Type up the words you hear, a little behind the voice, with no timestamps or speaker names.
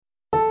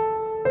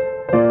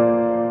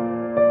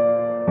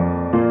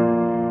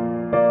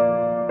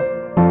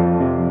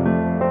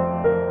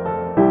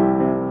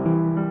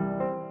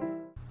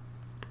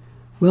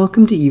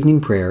Welcome to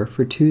evening prayer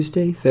for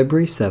Tuesday,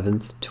 February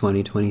 7th,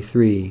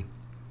 2023.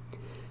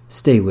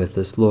 Stay with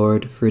us,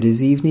 Lord, for it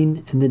is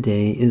evening and the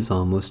day is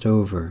almost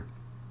over.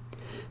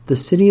 The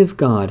city of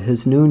God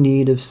has no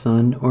need of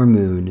sun or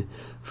moon,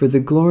 for the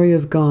glory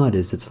of God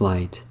is its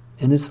light,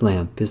 and its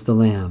lamp is the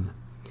Lamb.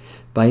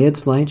 By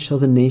its light shall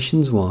the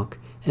nations walk,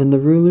 and the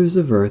rulers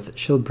of earth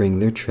shall bring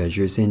their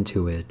treasures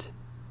into it.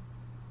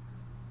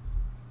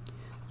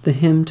 The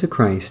Hymn to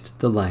Christ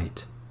the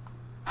Light.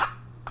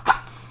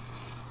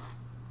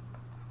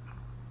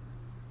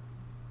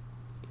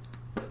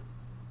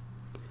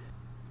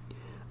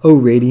 O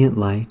radiant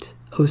light,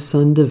 O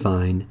Sun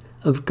divine,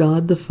 of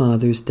God the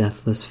Father's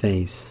deathless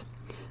face,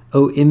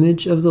 O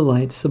image of the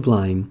light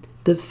sublime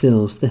that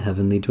fills the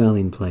heavenly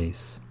dwelling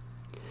place.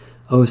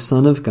 O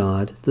Son of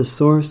God, the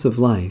source of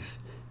life,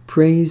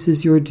 praise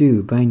is your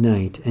due by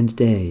night and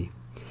day.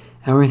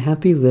 Our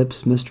happy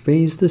lips must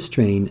raise the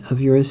strain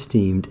of your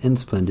esteemed and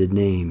splendid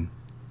name.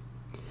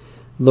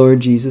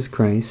 Lord Jesus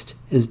Christ,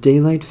 as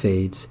daylight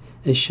fades,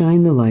 as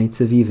shine the lights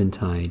of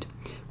eventide,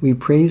 we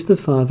praise the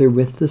Father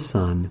with the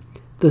Son,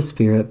 the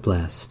Spirit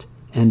blessed,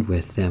 and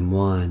with them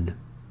one.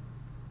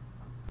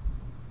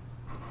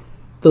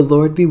 The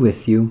Lord be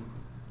with you.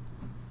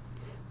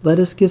 Let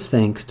us give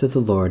thanks to the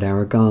Lord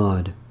our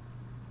God.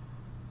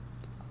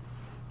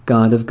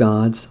 God of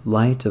gods,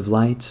 light of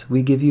lights,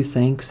 we give you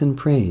thanks and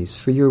praise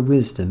for your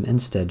wisdom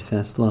and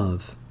steadfast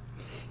love.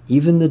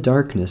 Even the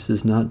darkness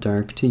is not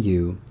dark to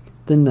you.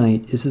 The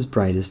night is as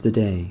bright as the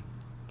day.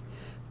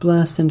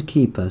 Bless and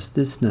keep us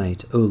this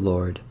night, O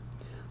Lord.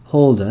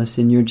 Hold us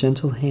in your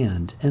gentle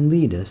hand and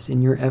lead us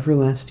in your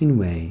everlasting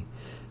way,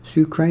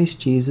 through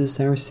Christ Jesus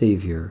our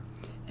Savior,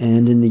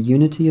 and in the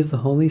unity of the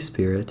Holy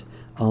Spirit,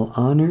 all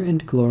honor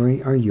and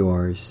glory are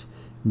yours,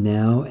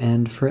 now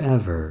and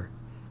forever.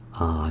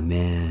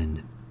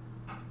 Amen.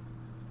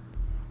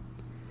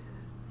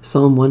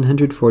 Psalm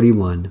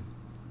 141.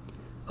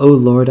 O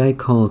Lord, I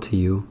call to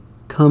you.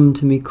 Come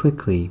to me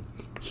quickly.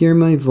 Hear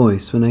my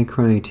voice when I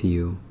cry to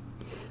you.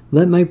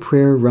 Let my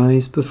prayer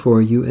rise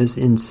before you as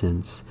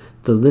incense,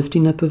 the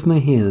lifting up of my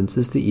hands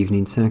as the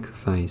evening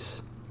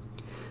sacrifice.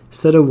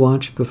 Set a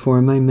watch before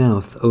my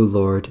mouth, O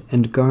Lord,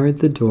 and guard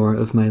the door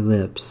of my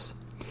lips.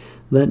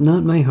 Let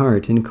not my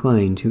heart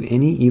incline to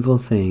any evil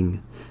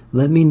thing.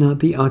 Let me not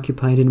be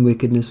occupied in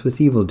wickedness with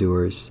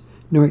evildoers,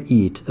 nor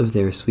eat of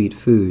their sweet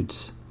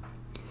foods.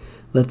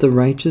 Let the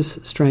righteous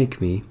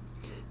strike me.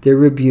 Their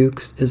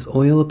rebukes, as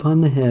oil upon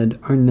the head,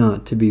 are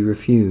not to be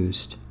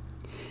refused.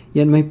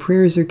 Yet my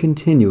prayers are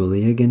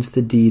continually against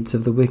the deeds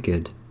of the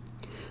wicked.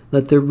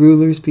 Let the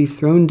rulers be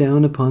thrown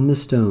down upon the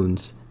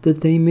stones,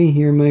 that they may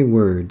hear my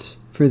words,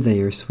 for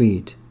they are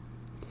sweet.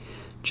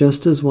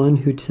 Just as one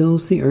who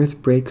tills the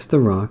earth breaks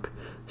the rock,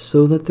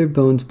 so let their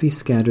bones be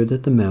scattered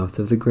at the mouth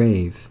of the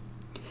grave.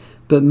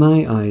 But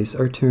my eyes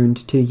are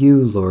turned to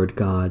you, Lord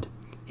God.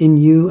 In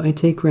you I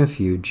take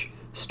refuge.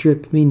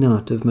 Strip me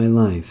not of my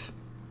life.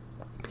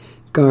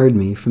 Guard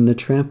me from the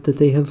trap that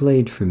they have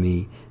laid for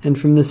me, and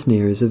from the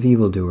snares of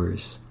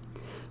evildoers.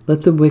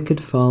 Let the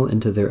wicked fall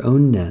into their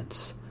own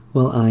nets,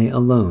 while I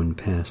alone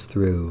pass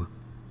through.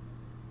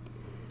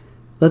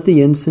 Let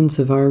the incense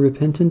of our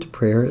repentant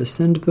prayer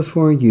ascend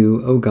before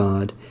you, O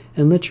God,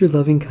 and let your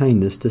loving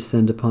kindness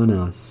descend upon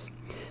us,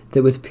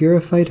 that with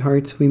purified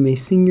hearts we may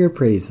sing your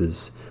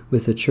praises,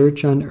 with the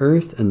church on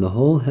earth and the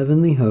whole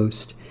heavenly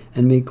host,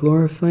 and may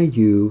glorify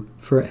you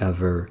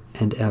forever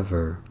and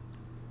ever.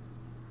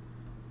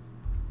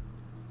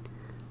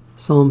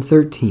 Psalm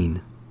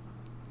 13.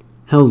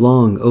 How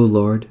long, O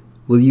Lord,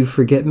 will you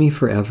forget me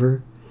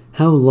forever?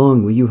 How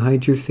long will you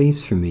hide your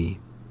face from me?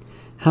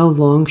 How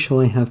long shall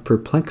I have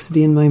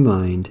perplexity in my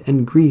mind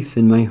and grief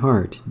in my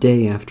heart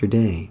day after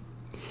day?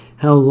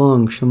 How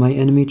long shall my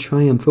enemy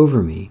triumph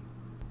over me?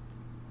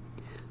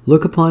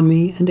 Look upon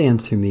me and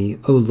answer me,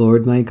 O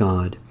Lord my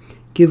God.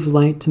 Give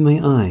light to my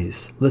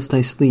eyes, lest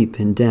I sleep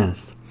in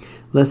death,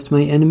 lest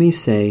my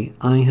enemies say,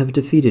 I have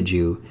defeated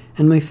you,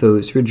 and my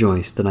foes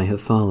rejoice that I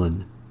have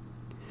fallen.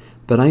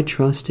 But I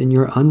trust in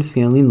your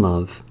unfailing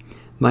love.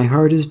 My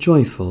heart is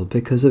joyful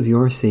because of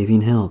your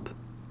saving help.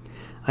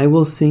 I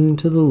will sing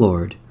to the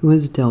Lord, who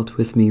has dealt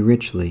with me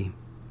richly.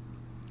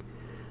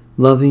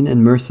 Loving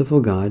and merciful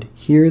God,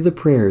 hear the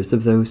prayers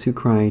of those who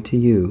cry to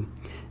you,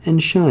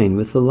 and shine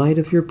with the light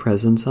of your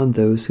presence on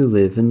those who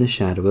live in the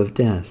shadow of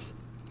death.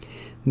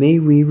 May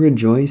we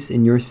rejoice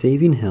in your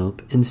saving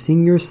help and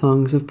sing your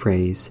songs of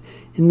praise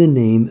in the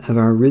name of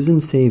our risen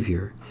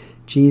Savior,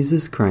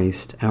 Jesus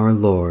Christ our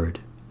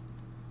Lord.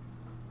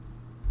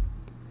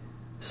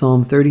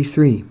 Psalm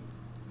 33.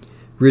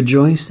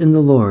 Rejoice in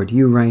the Lord,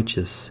 you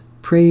righteous.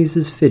 Praise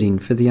is fitting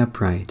for the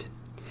upright.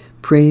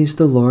 Praise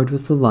the Lord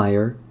with the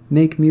lyre.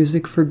 Make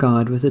music for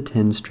God with a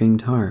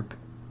 10-stringed harp.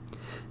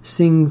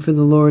 Sing for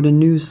the Lord a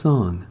new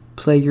song.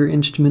 Play your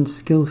instruments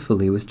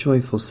skillfully with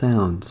joyful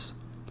sounds.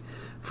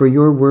 For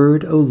your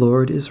word, O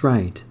Lord, is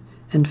right,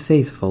 and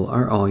faithful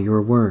are all your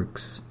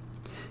works.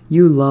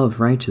 You love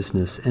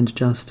righteousness and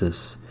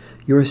justice.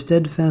 Your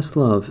steadfast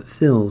love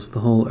fills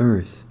the whole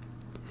earth.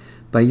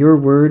 By your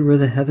word were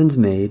the heavens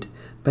made,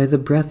 by the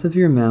breath of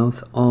your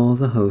mouth all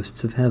the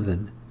hosts of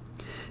heaven.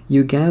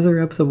 You gather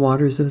up the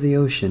waters of the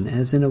ocean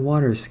as in a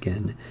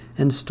waterskin,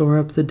 and store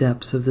up the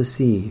depths of the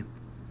sea.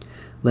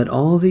 Let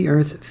all the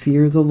earth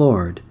fear the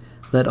Lord.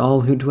 Let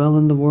all who dwell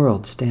in the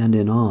world stand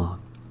in awe.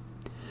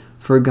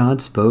 For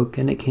God spoke,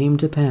 and it came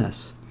to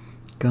pass.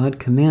 God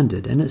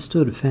commanded, and it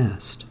stood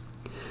fast.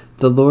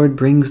 The Lord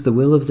brings the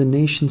will of the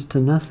nations to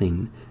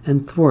nothing,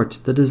 and thwarts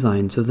the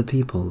designs of the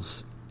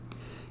peoples.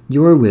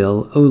 Your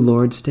will, O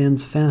Lord,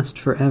 stands fast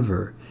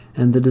forever,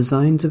 and the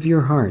designs of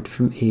your heart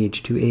from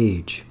age to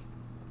age.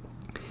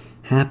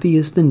 Happy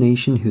is the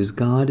nation whose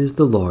God is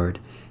the Lord,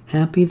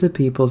 happy the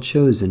people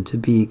chosen to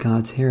be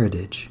God's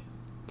heritage.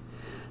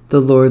 The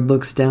Lord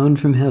looks down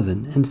from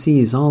heaven and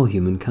sees all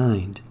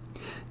humankind.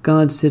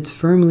 God sits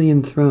firmly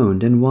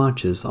enthroned and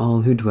watches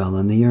all who dwell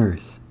on the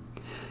earth.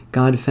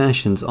 God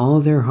fashions all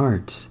their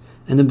hearts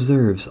and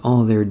observes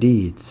all their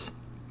deeds.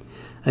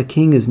 A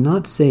king is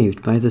not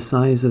saved by the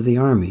size of the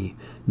army,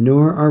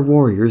 nor are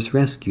warriors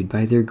rescued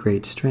by their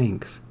great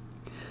strength.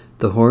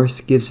 The horse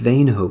gives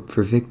vain hope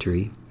for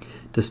victory.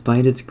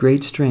 Despite its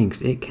great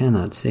strength, it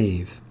cannot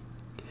save.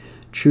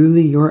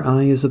 Truly your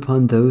eye is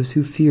upon those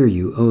who fear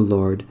you, O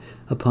Lord,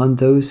 upon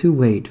those who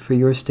wait for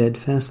your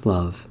steadfast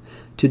love,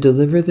 to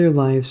deliver their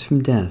lives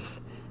from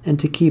death, and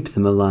to keep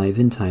them alive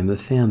in time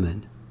of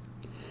famine.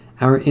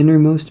 Our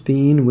innermost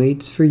being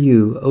waits for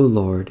you, O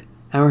Lord,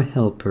 our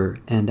helper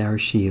and our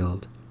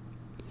shield.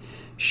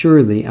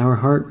 Surely our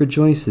heart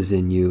rejoices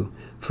in you,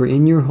 for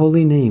in your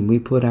holy name we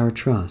put our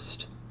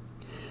trust.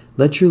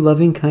 Let your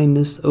loving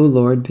kindness, O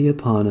Lord, be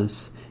upon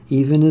us,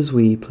 even as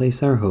we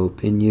place our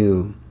hope in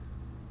you.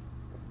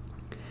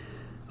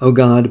 O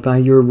God, by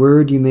your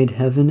word you made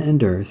heaven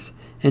and earth,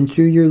 and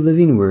through your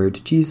living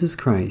word, Jesus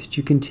Christ,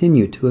 you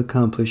continue to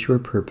accomplish your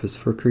purpose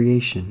for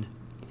creation.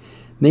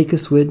 Make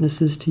us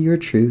witnesses to your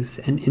truth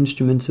and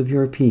instruments of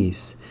your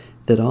peace,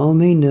 that all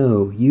may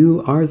know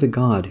you are the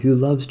God who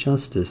loves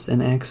justice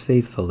and acts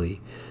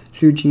faithfully,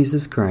 through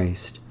Jesus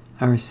Christ,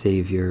 our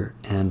Savior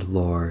and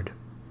Lord.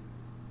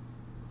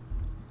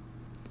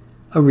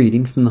 A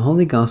reading from the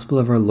Holy Gospel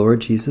of our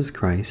Lord Jesus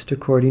Christ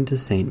according to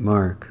St.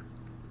 Mark.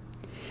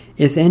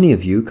 If any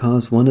of you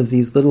cause one of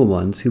these little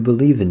ones who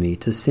believe in me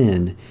to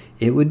sin,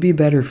 it would be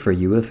better for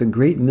you if a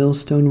great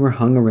millstone were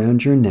hung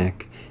around your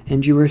neck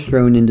and you were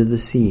thrown into the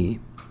sea.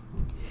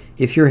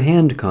 If your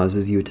hand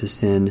causes you to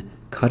sin,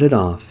 cut it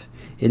off.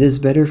 It is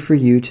better for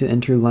you to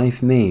enter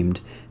life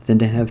maimed than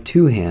to have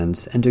 2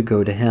 hands and to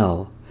go to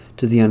hell,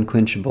 to the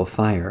unquenchable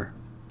fire.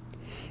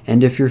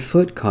 And if your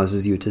foot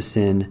causes you to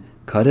sin,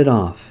 cut it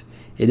off.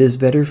 It is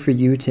better for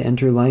you to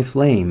enter life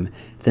lame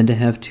than to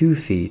have 2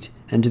 feet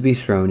and to be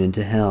thrown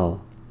into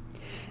hell.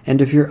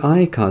 And if your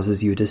eye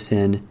causes you to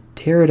sin,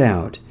 tear it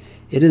out.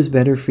 It is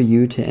better for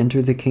you to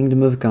enter the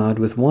kingdom of God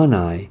with 1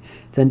 eye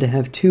than to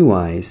have 2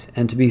 eyes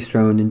and to be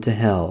thrown into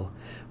hell,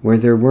 where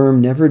their worm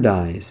never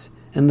dies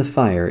and the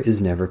fire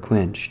is never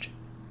quenched.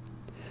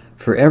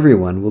 For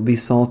everyone will be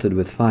salted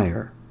with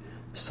fire.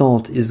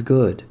 Salt is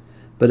good,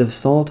 but if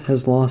salt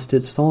has lost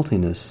its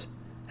saltiness,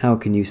 how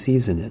can you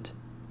season it?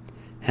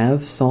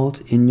 Have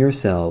salt in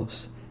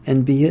yourselves,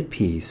 and be at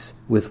peace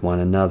with one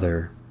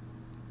another.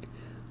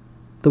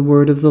 The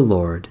word of the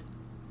Lord.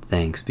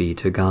 Thanks be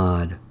to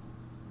God.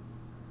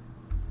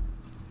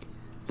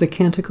 The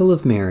Canticle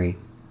of Mary.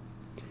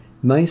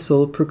 My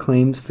soul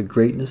proclaims the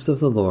greatness of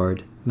the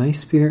Lord. My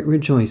spirit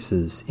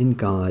rejoices in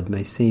God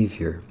my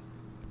Savior.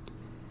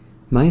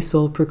 My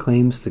soul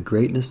proclaims the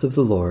greatness of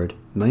the Lord.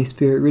 My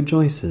spirit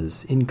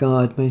rejoices in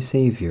God my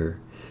Savior.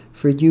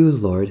 For you,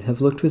 Lord, have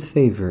looked with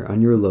favor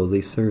on your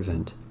lowly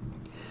servant.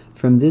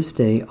 From this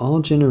day all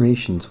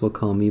generations will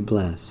call me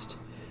blessed.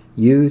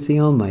 You, the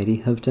Almighty,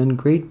 have done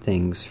great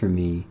things for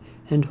me,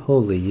 and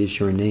holy is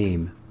your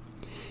name.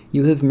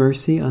 You have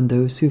mercy on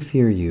those who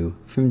fear you,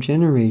 from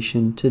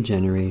generation to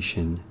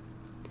generation.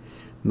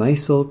 My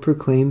soul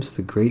proclaims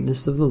the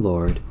greatness of the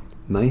Lord.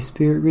 My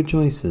spirit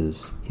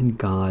rejoices in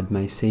God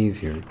my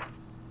Savior.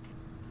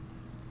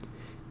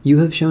 You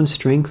have shown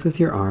strength with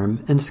your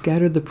arm, and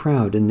scattered the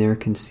proud in their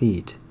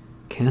conceit,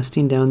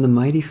 casting down the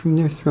mighty from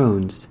their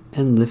thrones,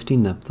 and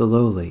lifting up the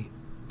lowly.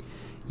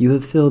 You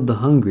have filled the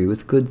hungry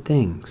with good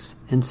things,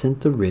 and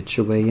sent the rich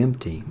away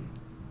empty.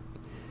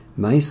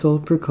 My soul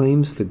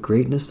proclaims the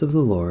greatness of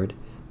the Lord.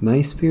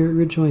 My spirit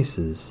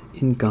rejoices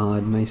in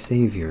God my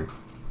Savior.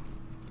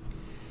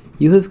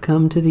 You have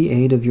come to the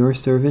aid of your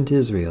servant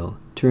Israel,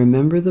 to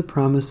remember the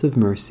promise of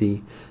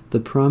mercy, the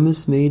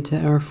promise made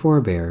to our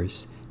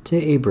forebears, to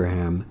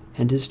Abraham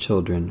and his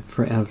children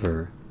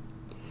forever.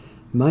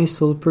 My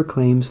soul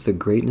proclaims the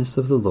greatness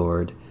of the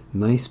Lord.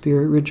 My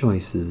spirit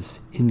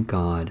rejoices in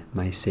God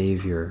my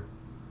Savior.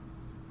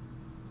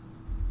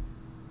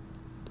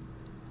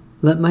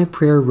 Let my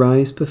prayer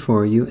rise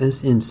before you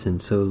as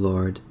incense, O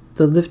Lord,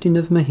 the lifting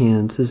of my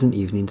hands as an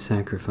evening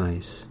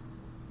sacrifice.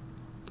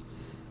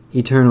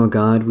 Eternal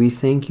God, we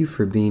thank you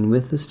for being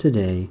with us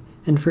today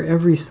and for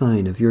every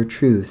sign of your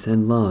truth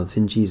and love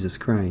in Jesus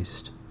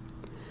Christ.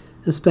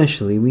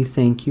 Especially we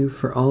thank you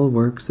for all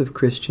works of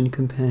Christian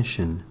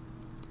compassion.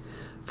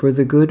 for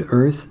the good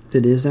earth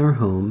that is our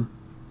home,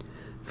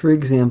 for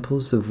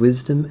examples of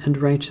wisdom and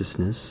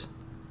righteousness,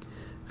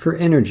 for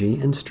energy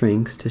and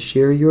strength to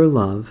share your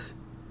love,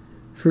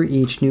 for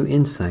each new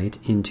insight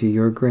into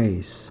your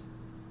grace.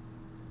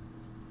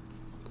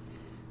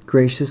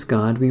 Gracious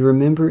God, we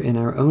remember in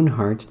our own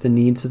hearts the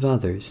needs of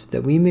others,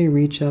 that we may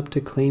reach up to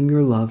claim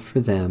your love for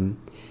them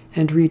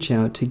and reach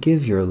out to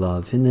give your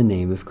love in the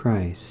name of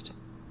Christ.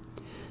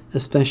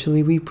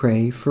 Especially we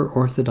pray for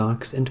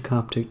Orthodox and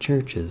Coptic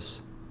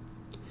churches,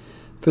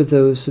 for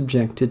those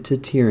subjected to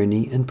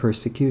tyranny and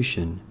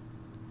persecution,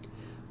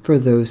 for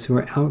those who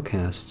are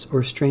outcasts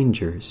or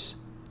strangers,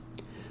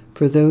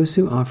 for those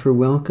who offer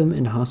welcome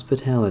and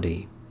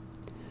hospitality,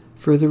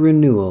 for the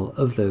renewal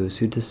of those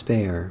who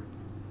despair.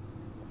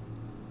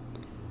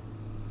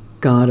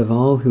 God of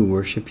all who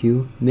worship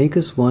you, make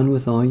us one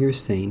with all your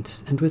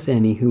saints and with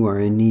any who are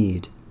in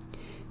need.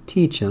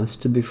 Teach us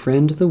to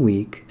befriend the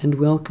weak and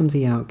welcome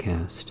the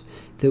outcast,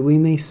 that we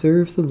may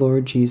serve the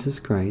Lord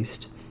Jesus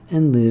Christ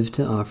and live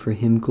to offer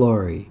him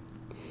glory.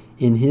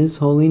 In his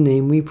holy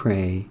name we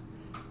pray.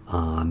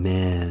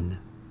 Amen.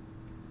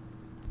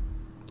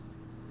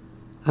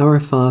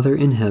 Our Father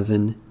in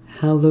heaven,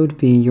 hallowed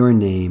be your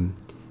name.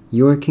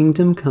 Your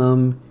kingdom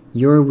come,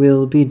 your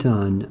will be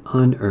done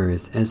on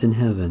earth as in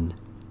heaven.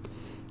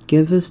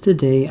 Give us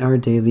today our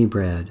daily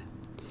bread.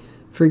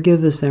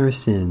 Forgive us our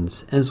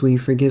sins, as we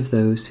forgive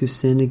those who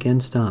sin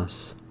against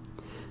us.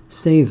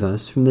 Save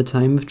us from the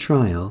time of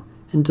trial,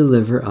 and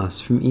deliver us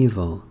from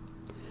evil.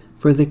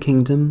 For the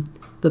kingdom,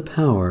 the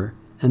power,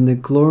 and the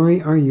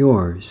glory are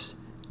yours,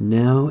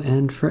 now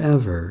and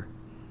forever.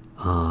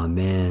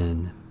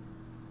 Amen.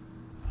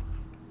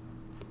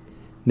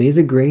 May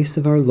the grace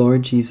of our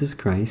Lord Jesus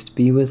Christ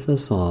be with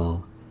us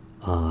all.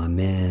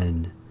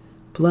 Amen.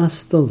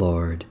 Bless the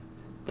Lord.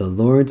 The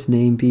Lord's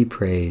name be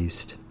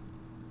praised.